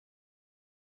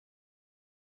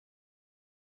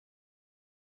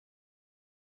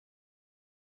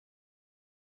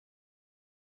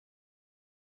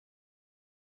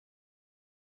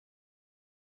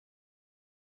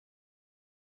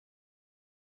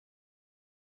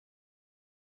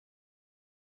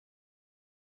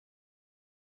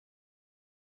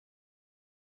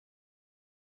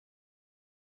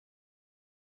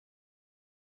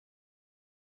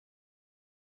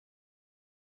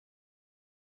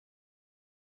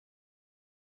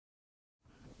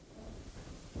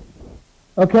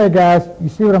Okay, guys, you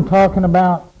see what I'm talking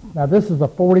about? Now, this is a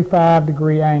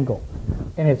 45-degree angle,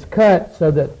 and it's cut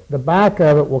so that the back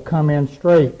of it will come in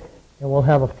straight, and we'll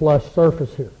have a flush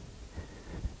surface here.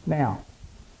 Now,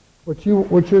 what you're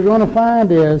going to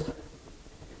find is,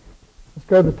 let's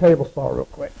go to the table saw real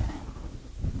quick.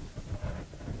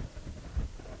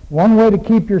 One way to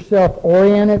keep yourself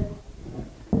oriented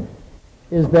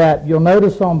is that you'll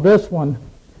notice on this one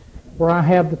where I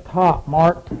have the top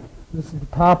marked. This is the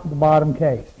top of the bottom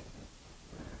case.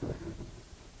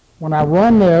 When I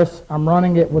run this, I'm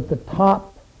running it with the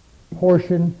top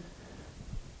portion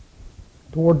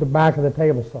toward the back of the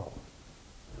table saw.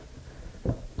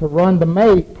 To run the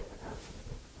mate,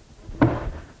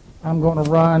 I'm going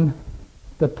to run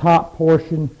the top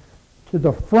portion to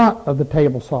the front of the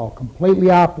table saw, completely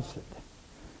opposite,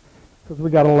 because we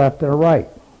got a left and a right.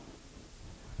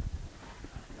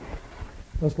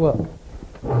 Let's look.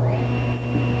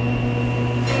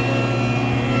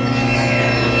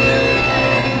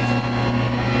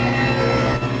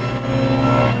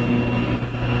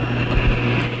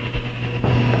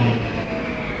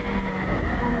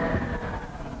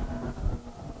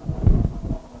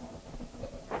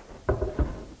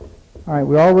 All right,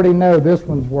 we already know this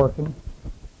one's working.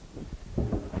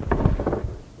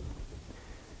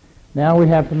 Now we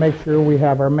have to make sure we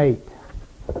have our mate.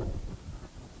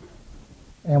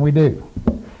 And we do.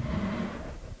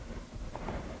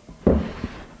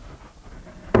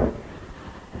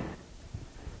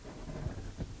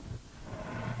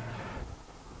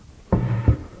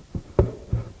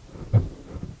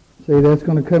 See, that's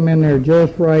going to come in there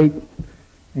just right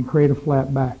and create a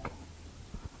flat back.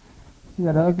 See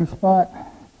that ugly spot?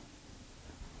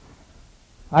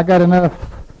 I got enough.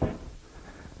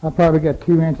 I probably got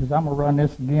 2 inches. I'm going to run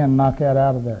this again and knock that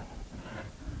out of there.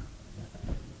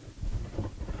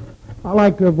 I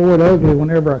like to avoid ugly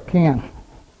whenever I can.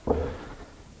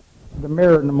 The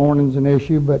mirror in the morning's an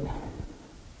issue, but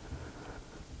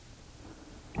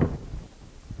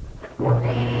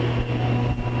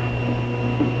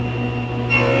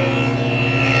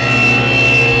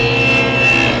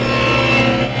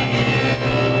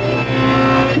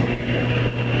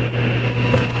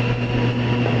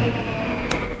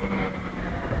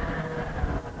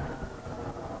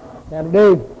that'll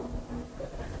do.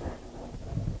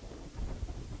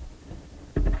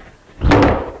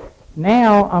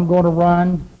 Now I'm going to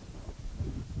run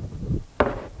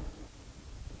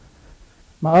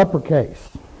my uppercase.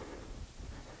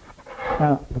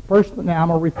 Now, now I'm going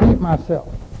to repeat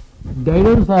myself.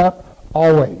 Data's up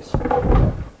always.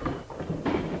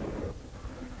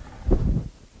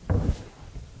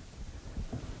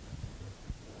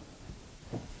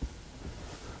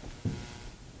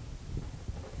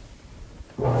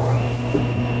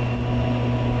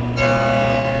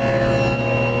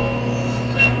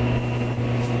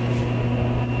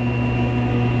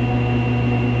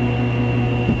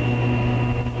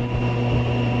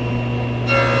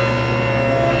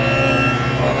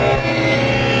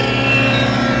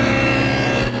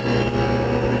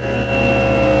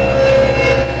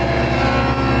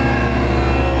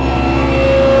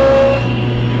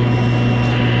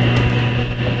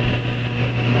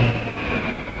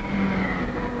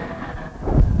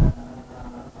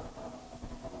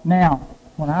 Now,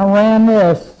 when I ran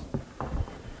this,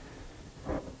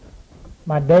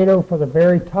 my dado for the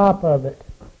very top of it,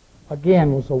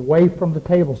 again, was away from the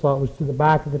table saw. It was to the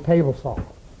back of the table saw.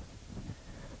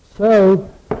 So,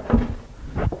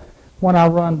 when I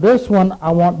run this one,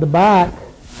 I want the back,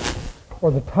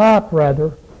 or the top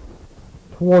rather,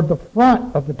 toward the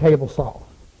front of the table saw.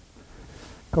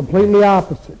 Completely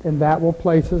opposite, and that will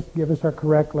place us, give us our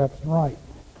correct left and right.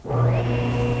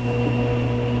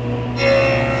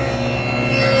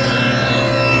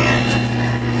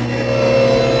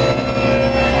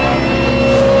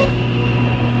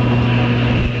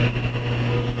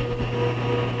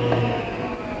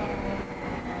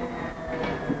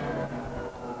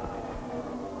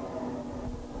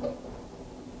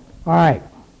 All right.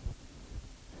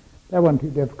 That wasn't too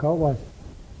difficult, was it?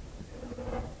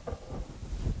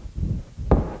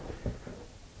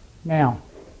 Now,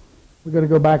 we're going to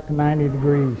go back to 90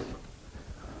 degrees.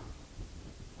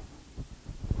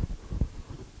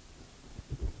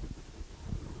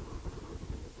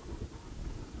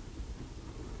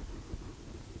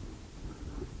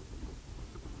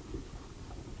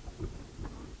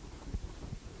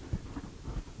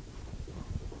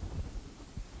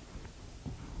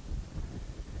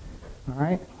 All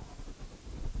right.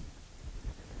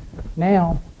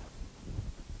 Now,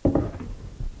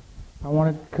 I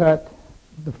want to cut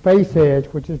the face edge,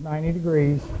 which is 90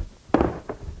 degrees,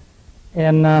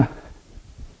 and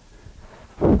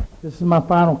This is my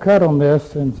final cut on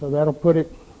this, and so that'll put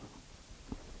it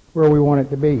where we want it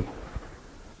to be.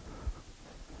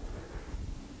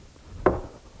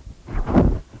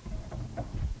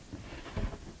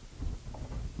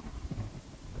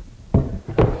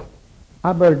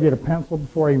 I better get a pencil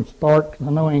before I even start, because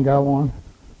I know I ain't got one.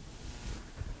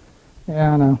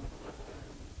 And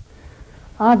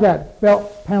I got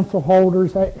belt pencil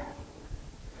holders.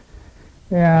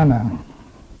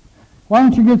 Why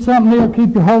don't you get something that'll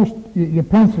keep your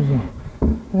pencils in?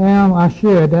 Well, I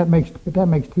should. But that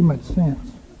makes too much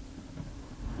sense.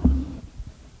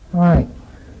 All right,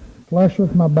 flush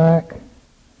with my back.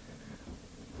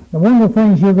 Now, one of the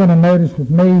things you're going to notice with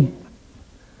me,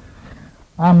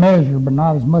 I measure, but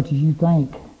not as much as you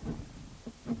think.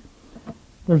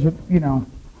 There's them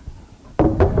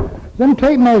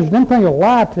tape measures, them things will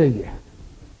lie to you.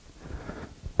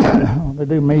 They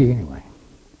do me anyway.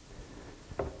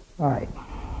 All right.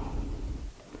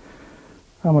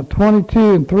 I'm a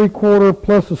 22 3/4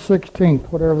 plus a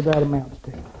 16th, whatever that amounts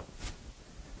to.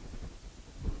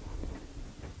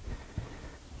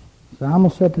 So I'm going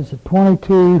to set this at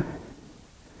 22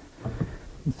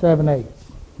 7/8.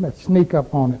 Let's sneak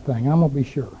up on that thing. I'm going to be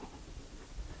sure.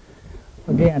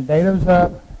 Again, dado's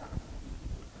up.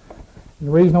 And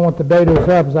the reason I want the dado's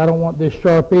up is I don't want this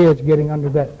sharp edge getting under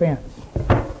that fence.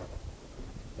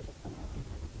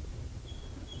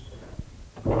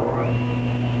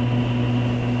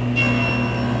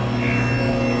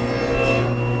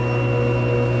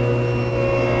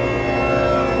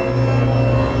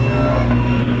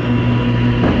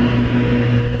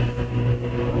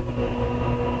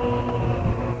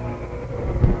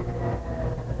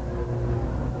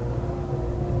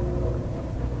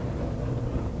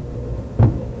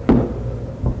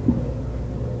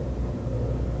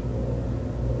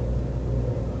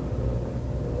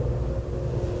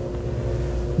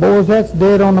 Boys, that's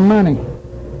dead on the money.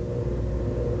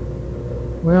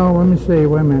 Well, let me see.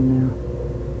 Wait a minute now.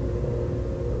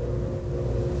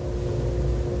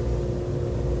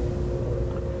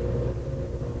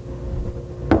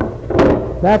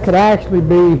 That could actually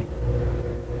be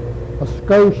a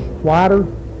skosh wider.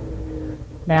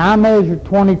 Now, I measured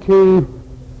 22.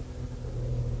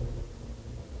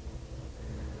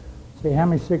 Let's see, how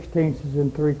many 16ths is in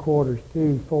 3/4?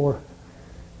 2, 4.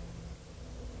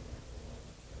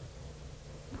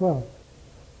 12.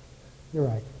 You're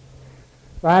right.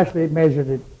 So I actually measured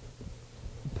it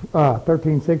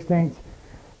 13/16,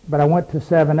 but I went to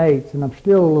 7/8, and I'm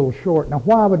still a little short. Now,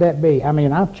 why would that be? I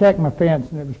mean, I've checked my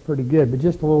fence, and it was pretty good, but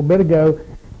just a little bit ago,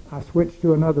 I switched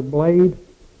to another blade,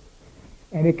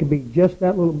 and it could be just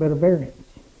that little bit of variance.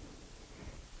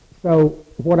 So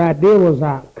what I did was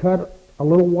I cut a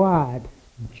little wide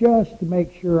just to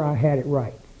make sure I had it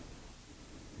right,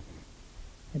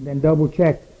 and then double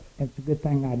checked. It's a good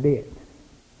thing I did.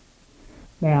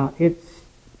 Now, it's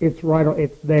right,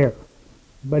 it's there,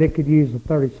 but it could use a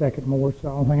 30-second more, so the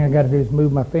only thing I got to do is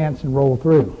move my fence and roll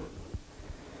through.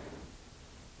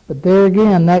 But there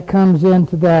again, that comes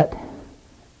into that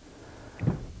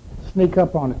sneak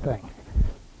up on it thing.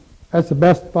 That's the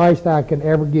best advice I can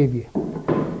ever give you.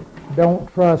 Don't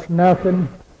trust nothing,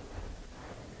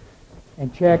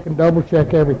 and check and double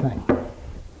check everything.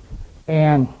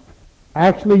 And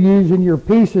actually using your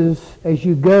pieces as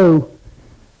you go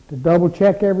to double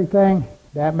check everything,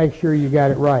 that makes sure you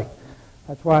got it right.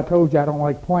 That's why I told you I don't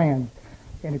like plans.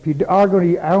 And if you are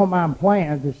going to, I don't mind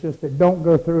plans, it's just that don't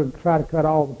go through and try to cut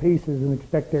all the pieces and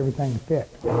expect everything to fit.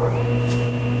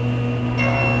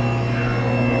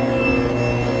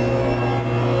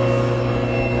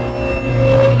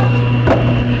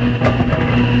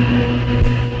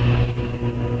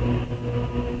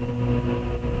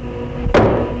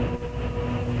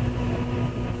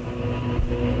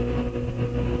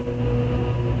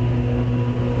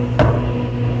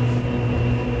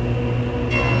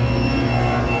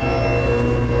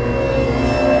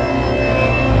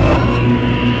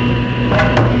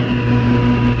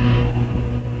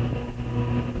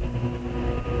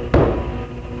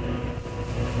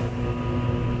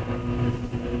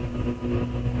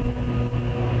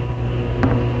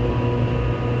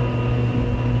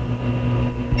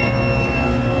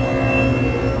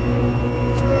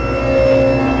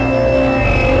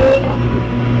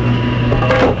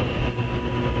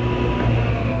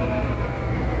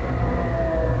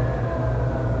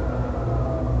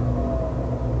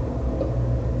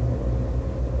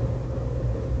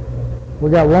 We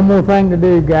got one more thing to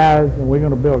do, guys, and we're going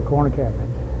to build a corner cabinet.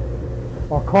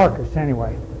 Or carcass,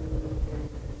 anyway.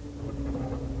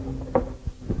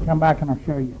 Come back and I'll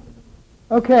show you.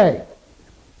 Okay.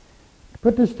 To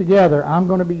put this together, I'm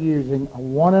going to be using a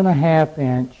 1.5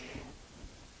 inch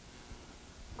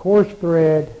coarse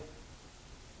thread,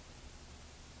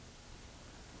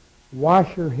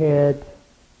 washer head,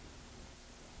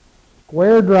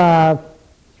 square drive,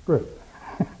 screw.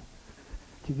 Did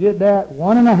you get that?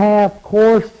 1.5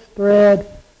 coarse thread,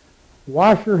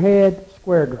 washer head,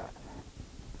 square drive.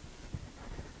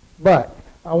 But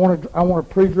I want to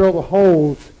pre-drill the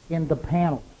holes in the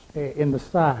panels, in the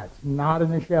sides, not in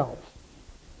the shelves.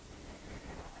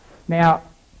 Now,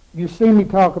 you've seen me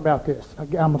talk about this. I'm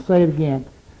going to say it again.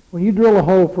 When you drill a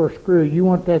hole for a screw, you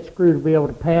want that screw to be able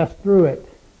to pass through it.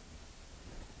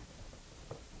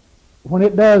 When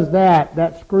it does that,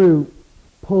 that screw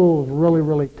pulls really,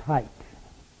 really tight.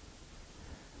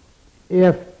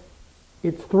 If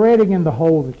it's threading in the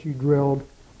hole that you drilled,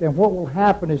 then what will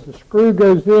happen is the screw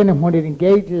goes in, and when it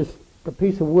engages the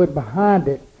piece of wood behind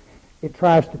it, it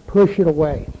tries to push it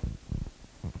away.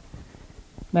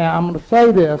 Now, I'm going to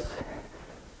say this.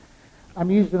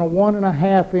 I'm using a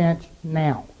 1.5 inch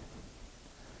now.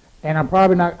 And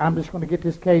I'm just going to get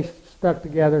this case stuck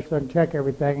together so I can check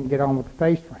everything and get on with the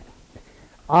face frame.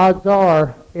 Odds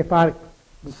are, if I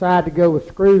decide to go with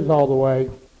screws all the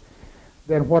way,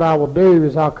 then what I will do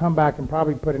is I'll come back and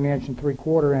probably put 1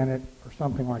 3/4 in it or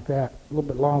something like that, a little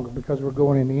bit longer because we're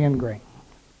going in the end grain.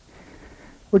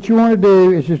 What you want to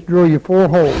do is just drill your 4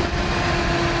 holes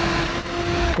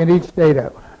in each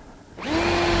dado.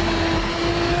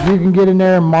 You can get in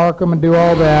there and mark them and do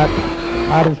all that.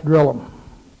 I just drill them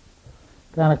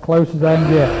kind of close as I can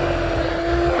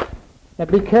get. Now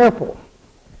be careful,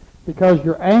 because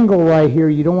your angle right here,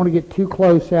 you don't want to get too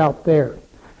close out there.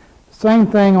 Same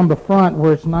thing on the front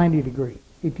where it's 90 degrees.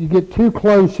 If you get too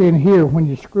close in here, when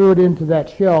you screw it into that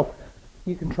shelf,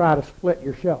 you can try to split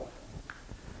your shelf.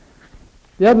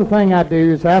 The other thing I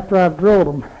do is after I've drilled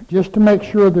them, just to make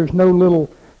sure there's no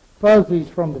little fuzzies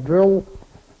from the drill,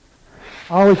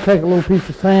 I always take a little piece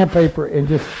of sandpaper and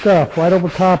just stuff right over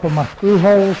top of my screw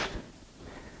holes.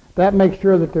 That makes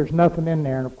sure that there's nothing in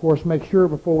there. And of course, make sure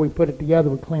before we put it together,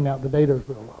 we clean out the dados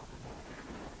real well.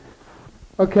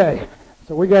 Okay,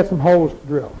 so we got some holes to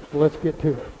drill, so let's get to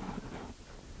it.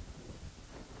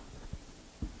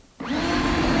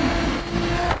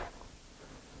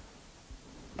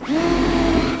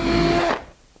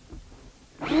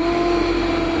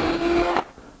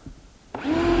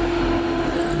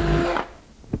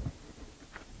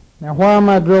 Now, why am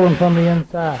I drilling from the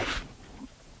inside?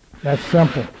 That's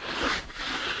simple.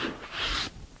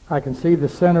 I can see the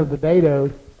center of the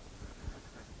dado,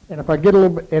 and if I get a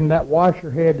little bit in that washer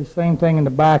head, the same thing in the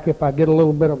back. If I get a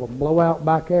little bit of a blowout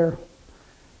back there,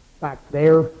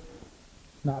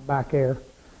 not back there.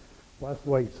 Well, that's the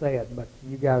way you say it, but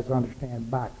you guys understand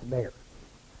back there.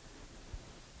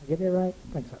 I get that right?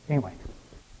 I think so. Anyway,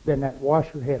 then that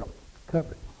washer head will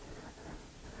cover it.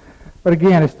 But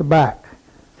again, it's the back.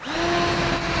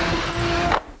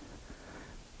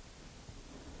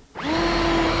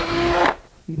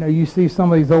 You know, you see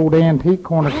some of these old antique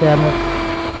corner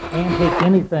cabinets, antique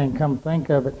anything, come think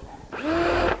of it.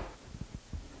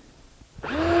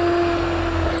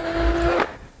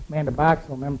 Man, the backs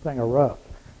on them things are rough.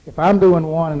 If I'm doing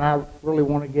one and I really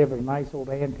want to give it a nice old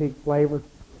antique flavor,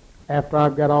 after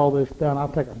I've got all this done, I'll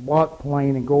take a block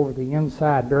plane and go over the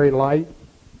inside very light.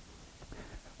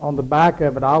 On the back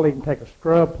of it, I'll even take a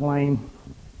scrub plane.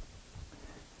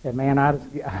 And man,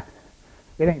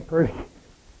 it ain't pretty.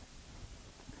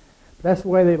 That's the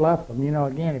way they left them. You know,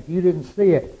 again, if you didn't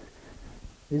see it,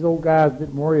 these old guys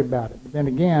didn't worry about it. But then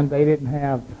again, they didn't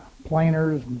have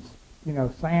planers and, you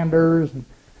know, sanders, and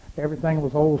everything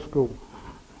was old school.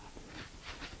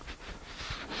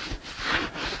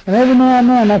 And every now and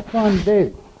then, that's fun to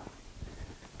do.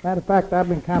 Matter of fact, I've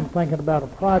been kind of thinking about a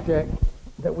project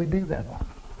that we do that on.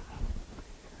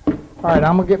 All right,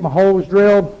 I'm going to get my holes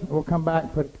drilled. We'll come back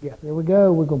and put it together. Here we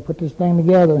go. We're going to put this thing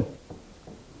together.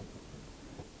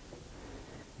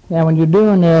 Now, when you're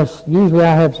doing this, usually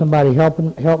I have somebody help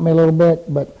me a little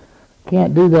bit, but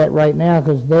can't do that right now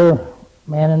because they're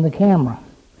manning the camera.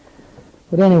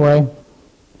 But anyway,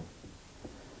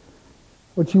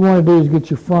 what you want to do is get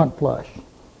your front flush.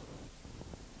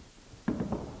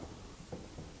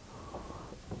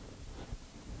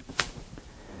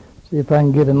 See if I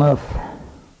can get enough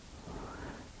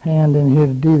hand in here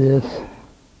to do this.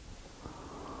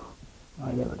 Oh,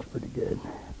 that looks pretty good.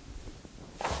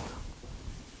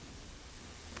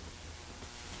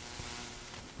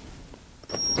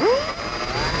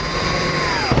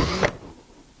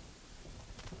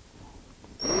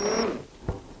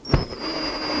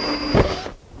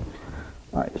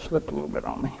 Slipped a little bit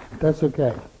on me. That's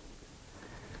okay.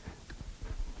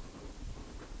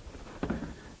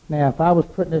 Now, if I was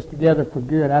putting this together for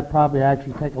good, I'd probably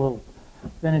actually take a little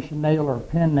finishing nail or a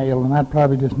pin nail, and I'd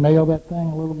probably just nail that thing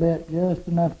a little bit, just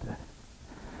enough to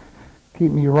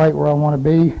keep me right where I want to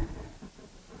be.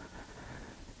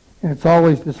 And it's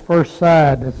always this first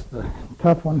side that's the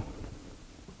tough one.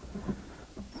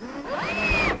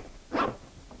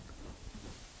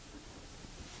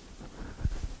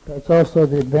 That's also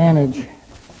the advantage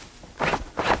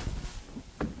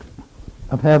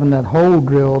of having that hole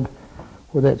drilled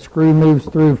where that screw moves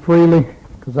through freely,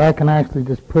 because I can actually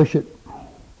just push it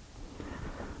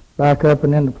back up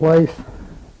and into place.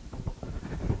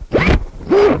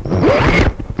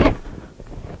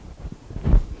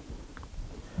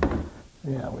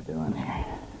 Yeah, we're doing here.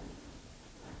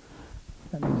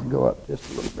 That needs to go up just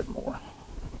a little bit more.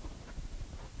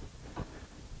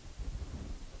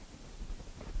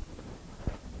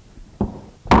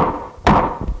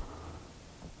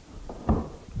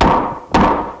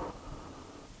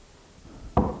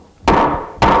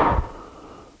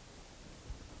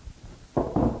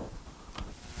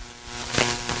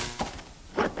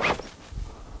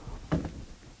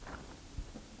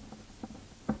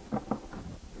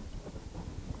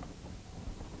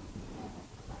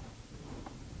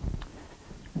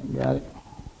 Got it.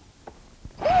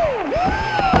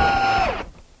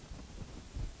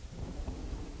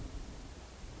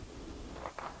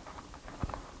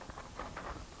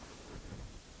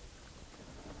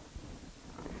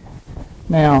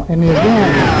 Now, in the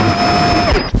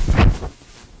event,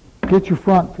 get your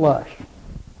front flush.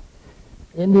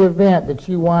 In the event that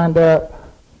you wind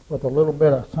up with a little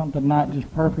bit of something not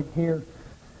just perfect here,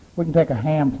 we can take a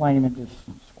hand plane and just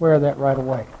square that right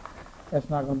away. That's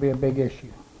not going to be a big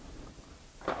issue.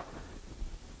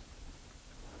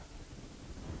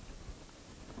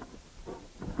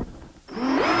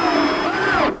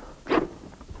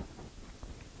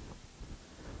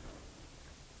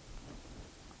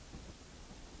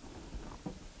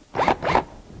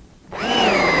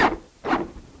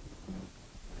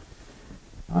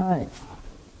 Alright,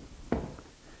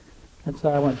 that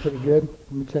side went pretty good.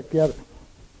 Let me check the other.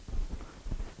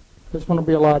 This one will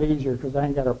be a lot easier because I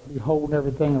ain't got to be holding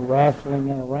everything and wrestling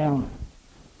it around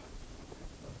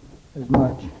as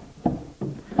much.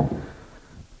 I'm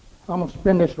going to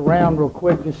spin this around real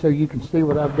quick just so you can see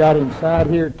what I've got inside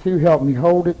here to help me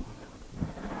hold it.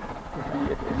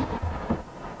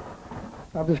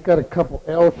 I've just got a couple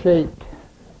L-shaped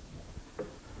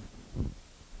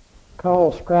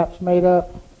cowl scraps made up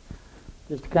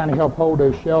just to kind of help hold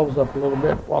those shelves up a little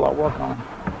bit while I work on them.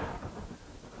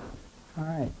 All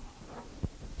right.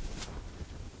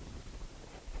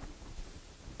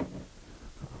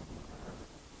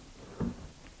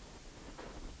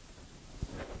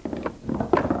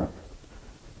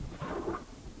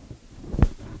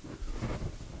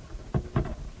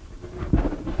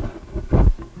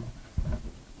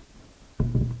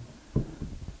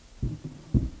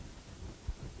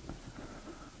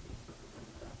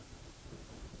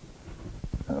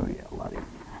 Oh yeah, a lot easier.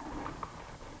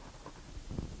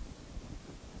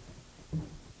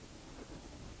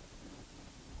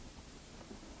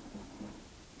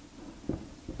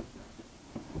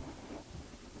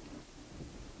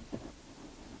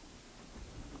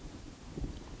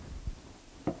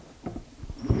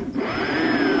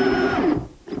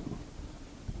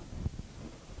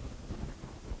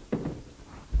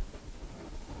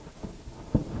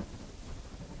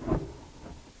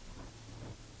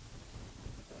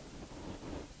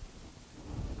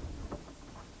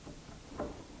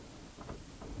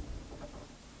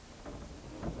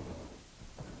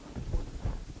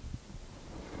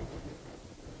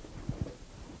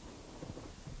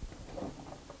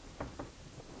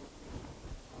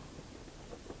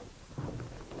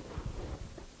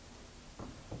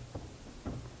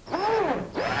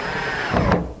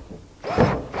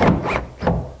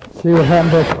 See what happened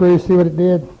to that screw? See what it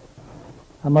did?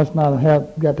 I must not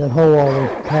have got that hole all the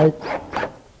way tight.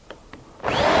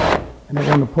 And I'm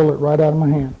going to pull it right out of my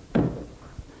hand. Let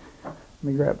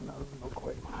me grab another one real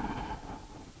quick.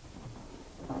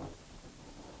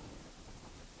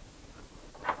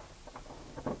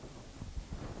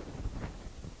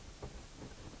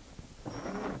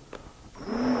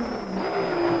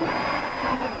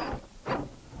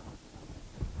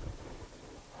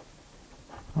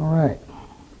 All right.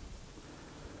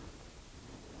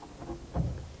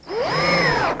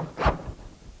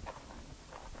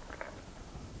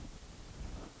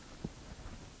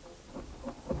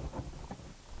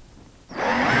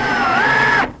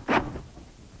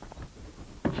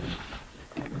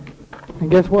 And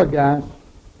guess what, guys?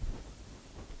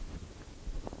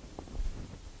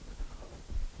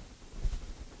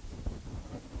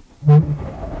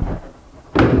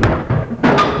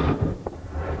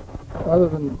 other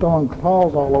than throwing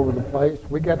claws all over the place,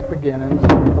 we got the beginnings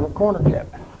of a corner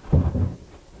cabinet.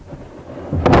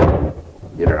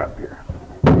 Get her up here.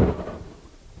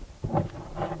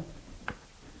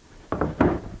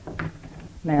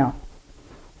 Now,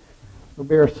 there'll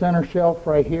be our center shelf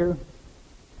right here.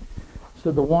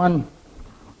 So the one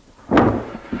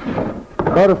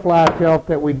butterfly shelf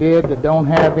that we did that don't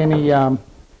have any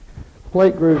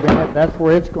plate groove in it, that's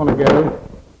where it's going to go.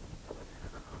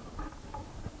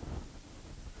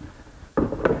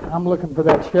 I'm looking for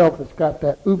that shelf that's got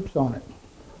that oops on it.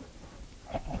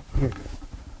 Here.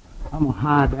 I'm going to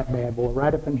hide that bad boy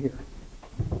right up in here.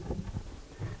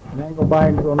 And ain't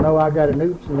nobody going to know I got an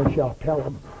oops unless y'all tell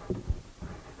them.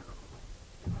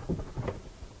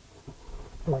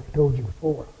 Like I told you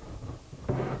before.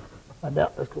 I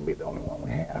doubt that's going to be the only one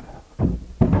we have.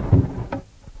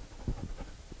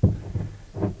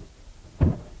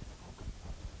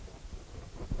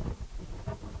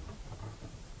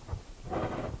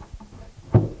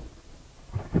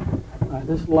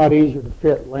 This is a lot easier to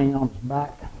fit laying on its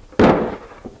back.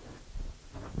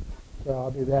 So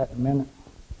I'll do that in a minute.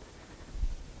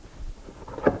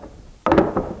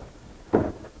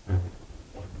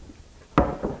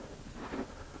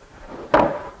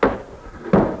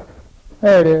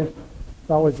 There it is. It's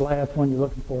always the last one you're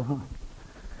looking for, huh?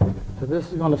 So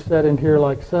this is going to set in here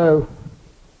like so.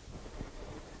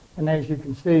 And as you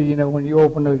can see, you know, when you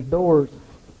open those doors,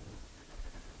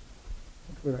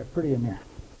 it's really pretty in there.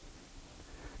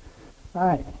 All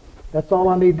right, that's all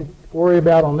I need to worry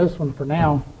about on this one for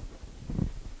now,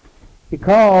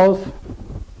 because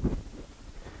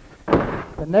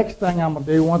the next thing I'm going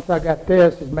to do once I got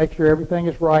this is make sure everything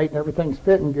is right and everything's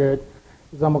fitting good,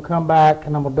 is I'm going to come back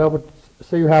and I'm going to double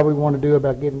see how we want to do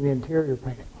about getting the interior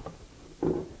painted.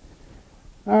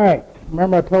 All right,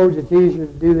 remember I told you it's easier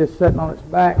to do this sitting on its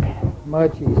back,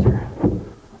 much easier.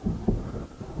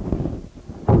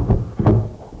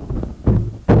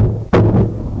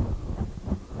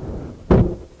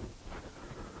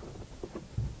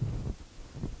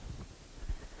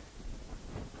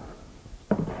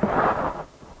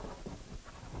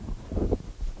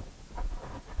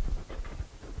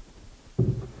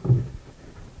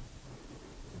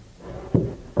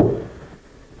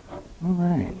 All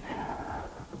right.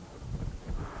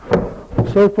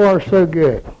 So far, so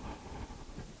good.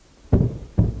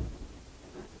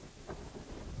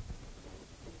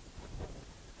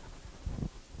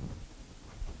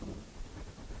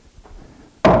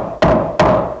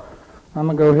 I'm going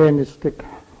to go ahead and just stick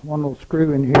one little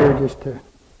screw in here just to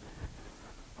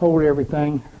hold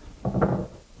everything.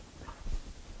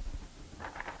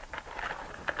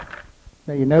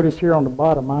 Now you notice here on the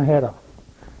bottom I had a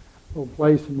little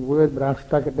place in the wood, but I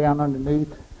stuck it down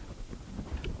underneath.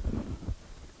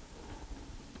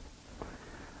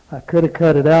 I could have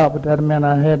cut it out, but that meant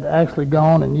I had actually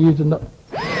gone and used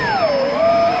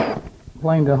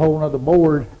planed a whole other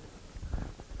board.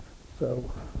 So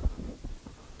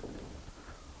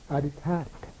I just had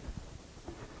it.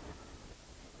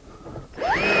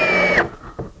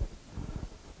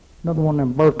 Another one of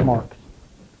them birthmarks.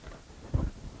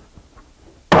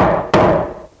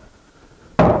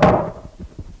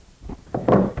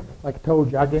 Like I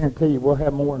told you, I guarantee you we'll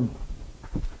have more than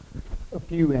a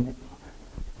few in it.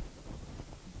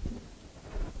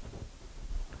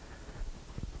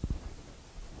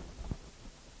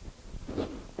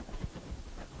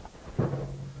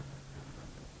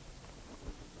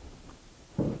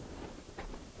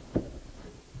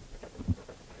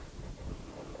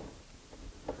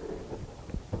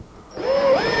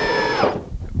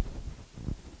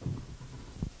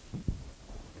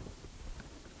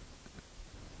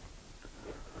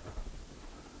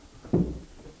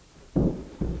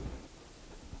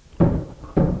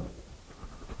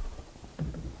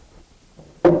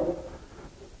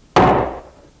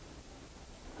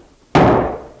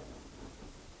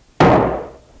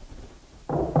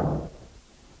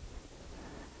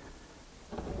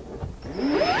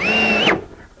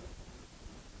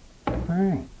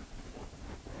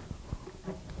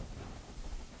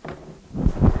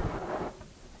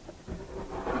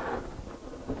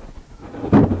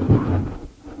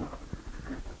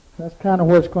 That's kind of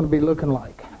what it's going to be looking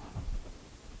like.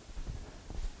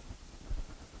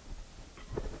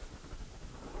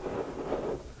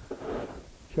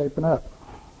 Shaping up.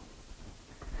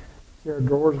 See, our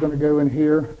drawer's going to go in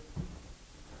here.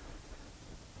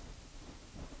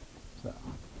 So,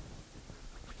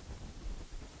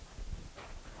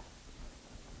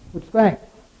 what you think?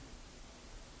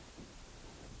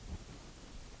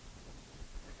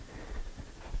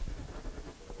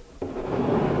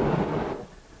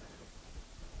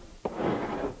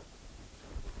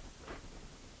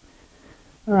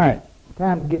 All right,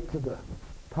 time to get to the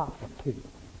top one too.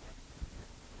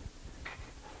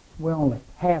 We're only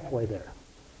halfway there.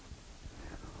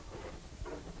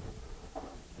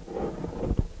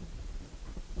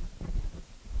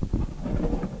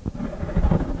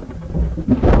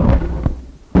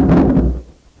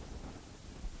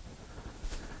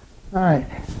 All right,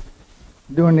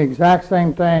 doing the exact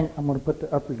same thing. I'm going to put the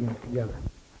upper unit together.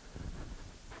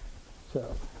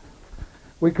 So,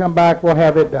 we come back, we'll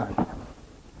have it done.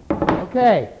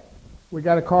 Okay, we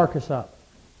got a carcass up.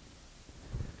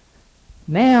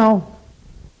 Now,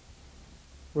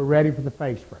 we're ready for the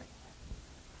face frame.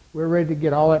 We're ready to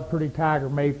get all that pretty tiger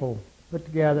maple put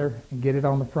together and get it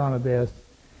on the front of this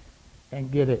and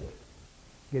get it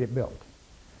built.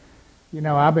 You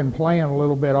know, I've been playing a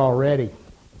little bit already,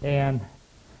 and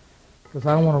because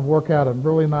I want to work out a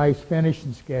really nice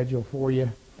finishing schedule for you,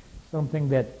 something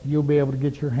that you'll be able to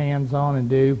get your hands on and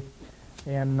do.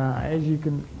 And as you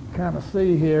can kind of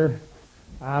see here,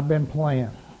 I've been playing.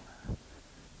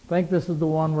 I think this is the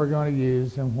one we're going to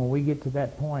use, and when we get to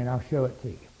that point, I'll show it to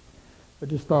you. But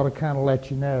just thought I'd kind of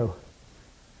let you know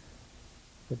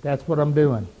that that's what I'm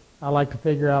doing. I like to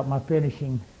figure out my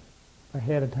finishing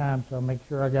ahead of time, so I'll make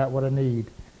sure I got what I need.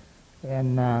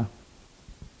 And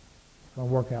it's going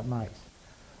to work out nice.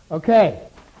 Okay,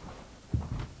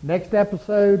 next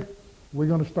episode, we're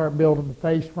going to start building the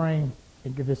face frame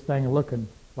and get this thing looking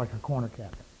like a corner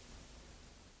cabinet.